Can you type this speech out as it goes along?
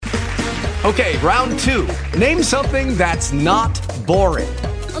Okay, round two. Name something that's not boring.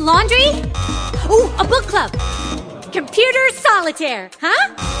 A laundry? Ooh, a book club. Computer solitaire,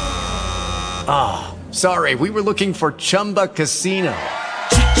 huh? Ah, oh, sorry, we were looking for Chumba Casino.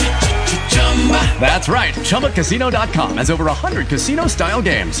 That's right, ChumbaCasino.com has over 100 casino-style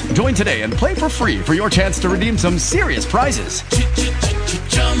games. Join today and play for free for your chance to redeem some serious prizes.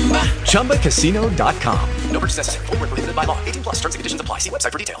 ChumbaCasino.com. No purchase necessary. Void where prohibited by law. 18+. Terms and conditions apply. See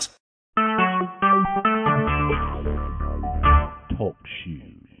website for details. Talk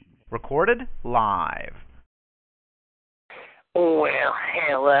shoes. Recorded live. Well,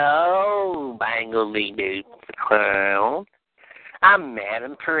 hello, Bangledy Doop the Clown. I'm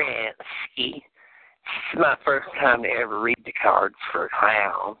Madam Paransky. This is my first time to ever read the cards for a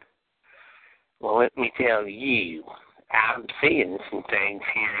clown. Well, let me tell you, I'm seeing some things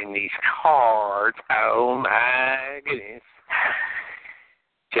here in these cards. Oh, my goodness.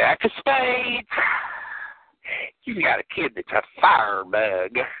 Jack of Spades. You've got a kid that's a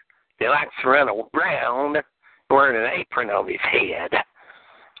firebug that likes to run around wearing an apron on his head.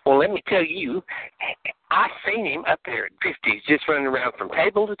 Well, let me tell you, I seen him up there at 50s just running around from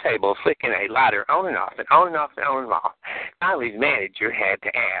table to table, flicking a lighter on and off and on and off and on and off. Finally, his manager had to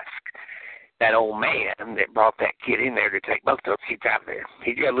ask that old man that brought that kid in there to take both those kids out there.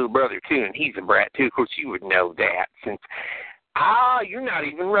 He's got a little brother, too, and he's a brat, too. Of course, you would know that since, you're not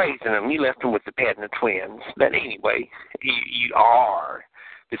even raising them. You left them with the pet and the twins. But anyway, you are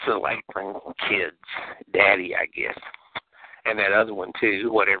this little apron kid's daddy, I guess. And that other one,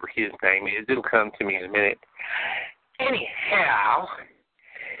 too, whatever his name is. It'll come to me in a minute. Anyhow,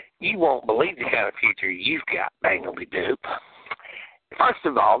 you won't believe the kind of future you've got, Bangledy Doop. First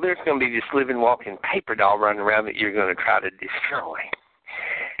of all, there's going to be this living, walking paper doll running around that you're going to try to destroy.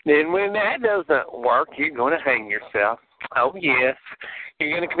 Then when that doesn't work, you're going to hang yourself. Oh, yes,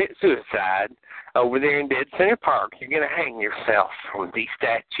 you're going to commit suicide over there in Dead Center Park. You're going to hang yourself from the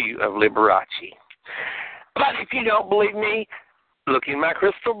statue of Liberace. But if you don't believe me, look in my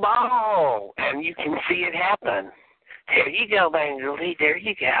crystal ball, and you can see it happen. There you go, Bangledy. There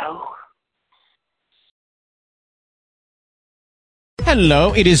you go.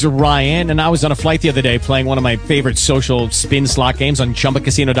 Hello, it is Ryan, and I was on a flight the other day playing one of my favorite social spin slot games on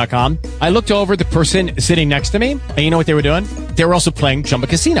ChumbaCasino.com. I looked over at the person sitting next to me, and you know what they were doing? They were also playing Chumba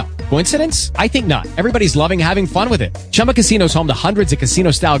Casino. Coincidence? I think not. Everybody's loving having fun with it. Chumba Casino is home to hundreds of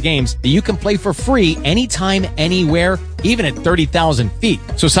casino-style games that you can play for free anytime, anywhere, even at 30,000 feet.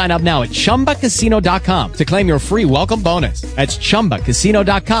 So sign up now at ChumbaCasino.com to claim your free welcome bonus. That's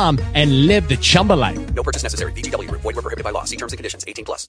ChumbaCasino.com and live the Chumba life. No purchase necessary. VGW. Void where prohibited by law. See terms and conditions. 18+.